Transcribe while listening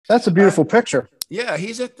That's a beautiful picture. Yeah,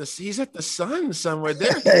 he's at the Sun somewhere.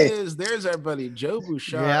 There he Hey. is. There's our buddy Joe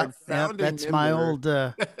Bouchard, founding that's member. my old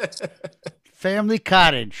family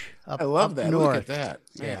cottage up, I love up that. north. Look at that.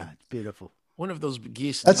 Man. Yeah, it's beautiful. One of those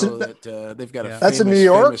geese That's that they've got a That's in New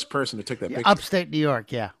York? famous person who took that picture. Upstate New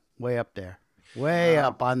York, yeah, way up there, way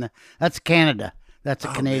up on the. That's Canada. That's a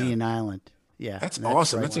Canadian island. Yeah, that's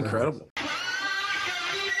awesome. That's incredible.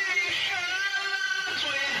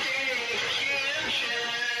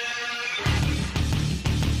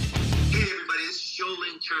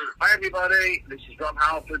 Hi, everybody. This is Rob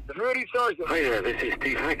Halford. The Rudy Sergeant. Hi there, this is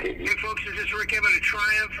Steve Hackett. You folks are just Rick Emmett of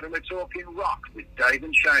Triumph, and we're talking rock with Dave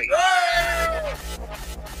and Shane.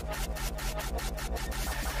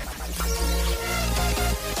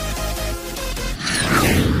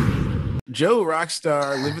 Joe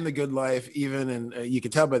Rockstar, living the good life, even, and you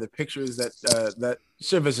can tell by the pictures that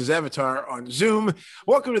serve as his avatar on Zoom.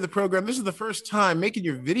 Welcome to the program. This is the first time making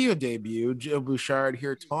your video debut. Joe Bouchard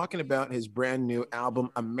here talking about his brand new album,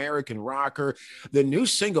 American Rocker. The new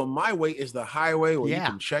single, My Way is the Highway, where you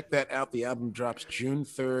can check that out. The album drops June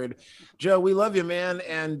 3rd. Joe, we love you, man.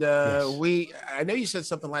 And I know you said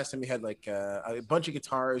something last time you had like a bunch of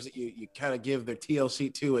guitars that you kind of give their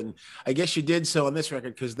TLC to, and I guess you did so on this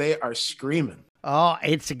record because they are screaming. Oh,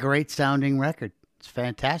 it's a great sounding record. It's a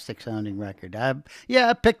fantastic sounding record. I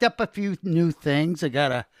picked up a few new things. I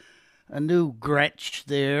got a new Gretsch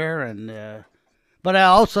there, and but I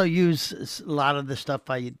also use a lot of the stuff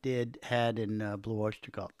I had in Blue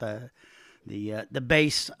Oyster Cult. The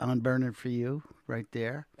bass on "Burning for You" right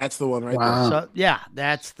there. That's the one right there. So yeah,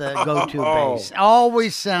 that's the go-to bass.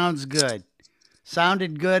 Always sounds good.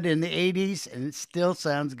 Sounded good in the '80s, and it still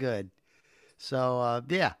sounds good. So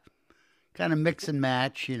kind of mix and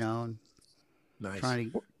match, and nice.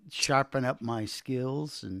 Trying to sharpen up my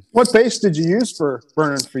skills. And what bass did you use for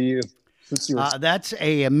 "Burning for You"? That's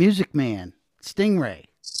a Music Man Stingray.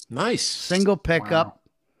 Nice single pickup.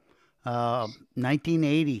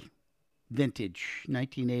 1980 vintage,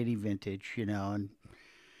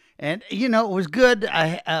 and it was good.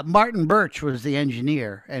 Martin Birch was the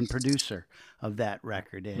engineer and producer of that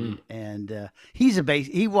record, and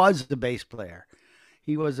he was the bass player.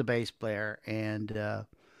 He was a bass player, and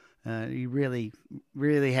he really,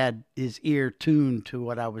 really had his ear tuned to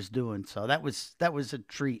what I was doing. So that was a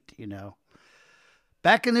treat,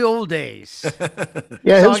 Back in the old days.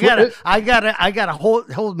 Yeah, so I gotta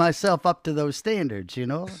hold myself up to those standards,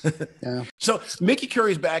 Yeah. So Mickey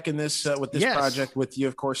Curry's back in this with this project with you,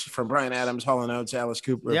 of course, from Bryan Adams, Hall & Oates, Alice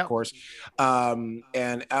Cooper, of course, and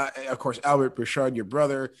of course Albert Bouchard, your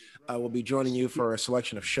brother, will be joining you for a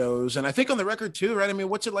selection of shows, and I think on the record too, right? I mean,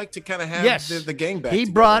 what's it like to kind of have the gang back? He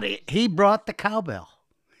brought the cowbell.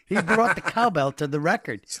 He brought the cowbell to the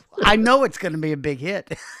record. I know it's going to be a big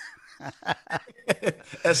hit.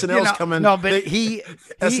 SNL's coming. No, but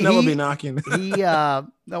SNL will be knocking.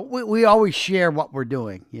 We always share what we're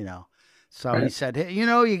doing, So he said, hey,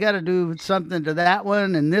 you got to do something to that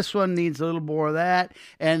one, and this one needs a little more of that.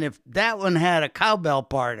 And if that one had a cowbell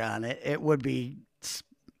part on it, it would be,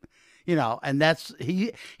 and that's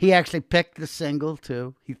he actually picked the single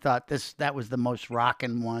too. He thought that was the most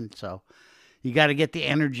rocking one. So you got to get the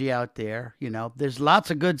energy out there. There's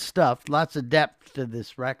lots of good stuff, lots of depth to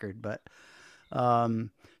this record, but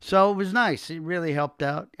so it was nice. It really helped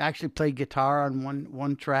out. I actually played guitar on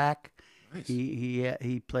one track. Nice.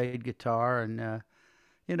 He played guitar, and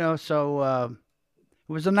so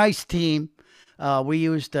it was a nice team. We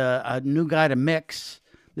used a new guy to mix.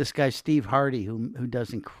 This guy Steve Hardy, who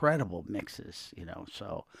does incredible mixes.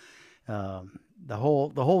 So the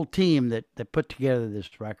whole team that put together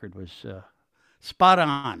this record was spot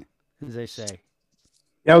on, as they say.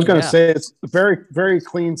 Yeah, I was going to say it's a very, very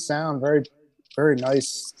clean sound, very, very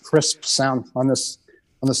nice, crisp sound on the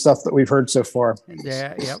stuff that we've heard so far.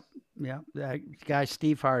 Yeah, yep. That guy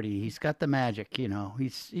Steve Hardy, he's got the magic.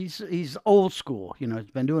 He's old school. He's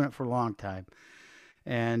been doing it for a long time,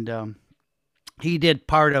 and he did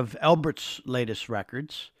part of Albert's latest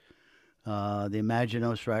records, the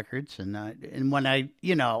Imaginos records, and when I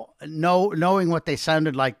knowing what they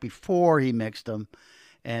sounded like before he mixed them,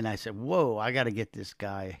 and I said, whoa, I got to get this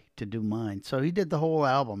guy to do mine. So he did the whole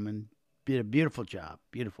album and did a beautiful job,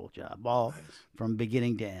 all from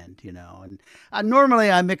beginning to end, and normally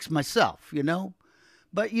I mix myself,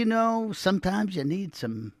 but sometimes you need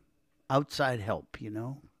some outside help,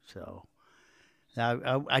 so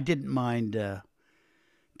I didn't mind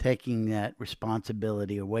taking that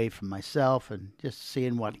responsibility away from myself and just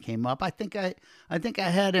seeing what came up. I think I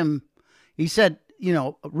had him. He said you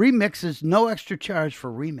know, remixes, no extra charge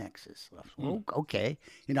for remixes. Okay.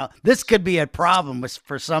 You know, this could be a problem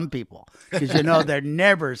for some people because, you know, they're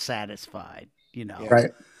never satisfied, you know.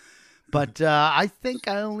 Right. But I think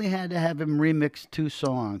I only had to have him remix 2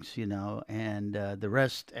 songs, you know, and the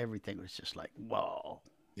rest, everything was just like, whoa.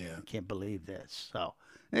 Yeah. I can't believe this. So,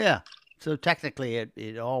 yeah. So technically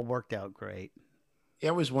it all worked out great. Yeah,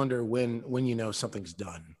 I always wonder when you know something's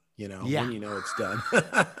done, you know, Yeah. when you know it's done.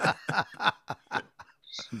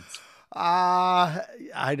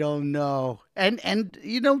 I don't know. And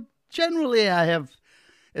you know, generally I have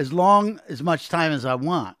as much time as I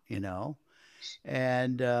want, you know.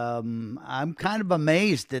 And I'm kind of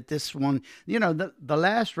amazed that this one, you know, the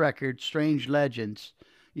last record, Strange Legends,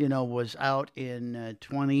 you know, was out in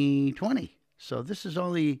 2020. So this is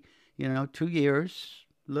only, you know, 2 years,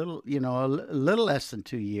 a little less than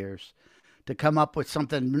 2 years to come up with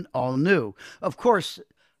something all new. Of course,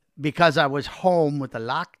 because I was home with the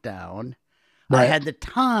lockdown, Right. I had the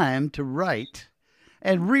time to write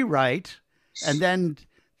and rewrite and then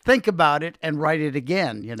think about it and write it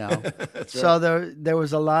again, you know. So there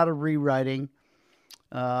was a lot of rewriting.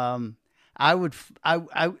 I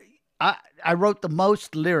wrote the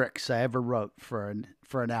most lyrics I ever wrote for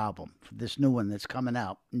an album, for this new one that's coming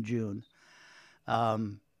out in June.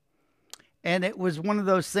 And it was one of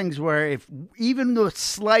those things where if even the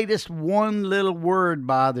slightest one little word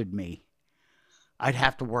bothered me, I'd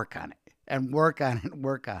have to work on it and work on it and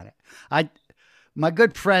work on it. My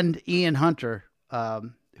good friend Ian Hunter,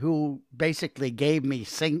 who basically gave me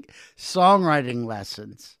songwriting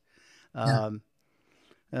lessons.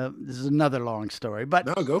 This is another long story, but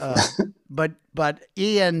No, go for it. But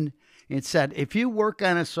Ian said, if you work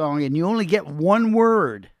on a song and you only get one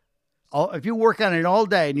word, if you work on it all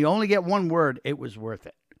day and you only get one word, it was worth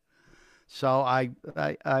it. So I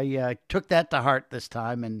took that to heart this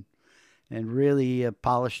time and really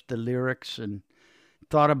polished the lyrics and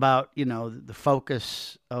thought about, you know, the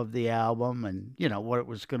focus of the album and, you know, what it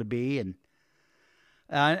was going to be. And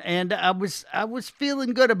I was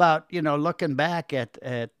feeling good about, you know, looking back at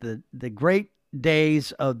the great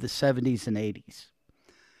days of the 70s and 80s.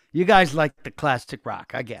 You guys like the classic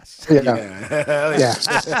rock, I guess. Yeah. Yeah.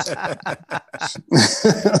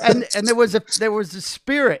 And there was a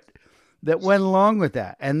spirit that went along with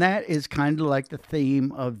that. And that is kind of like the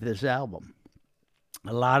theme of this album.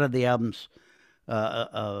 A lot of the album's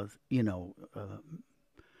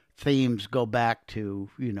themes go back to,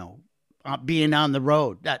 you know, being on the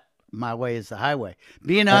road. That My Way is the Highway.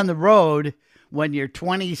 Being on the road when you're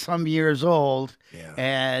 20 some years old,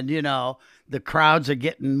 and, you know, the crowds are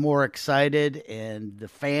getting more excited and the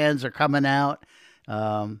fans are coming out.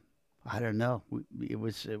 I don't know. It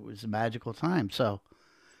was a magical time. So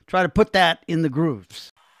try to put that in the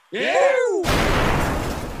grooves. Yeah.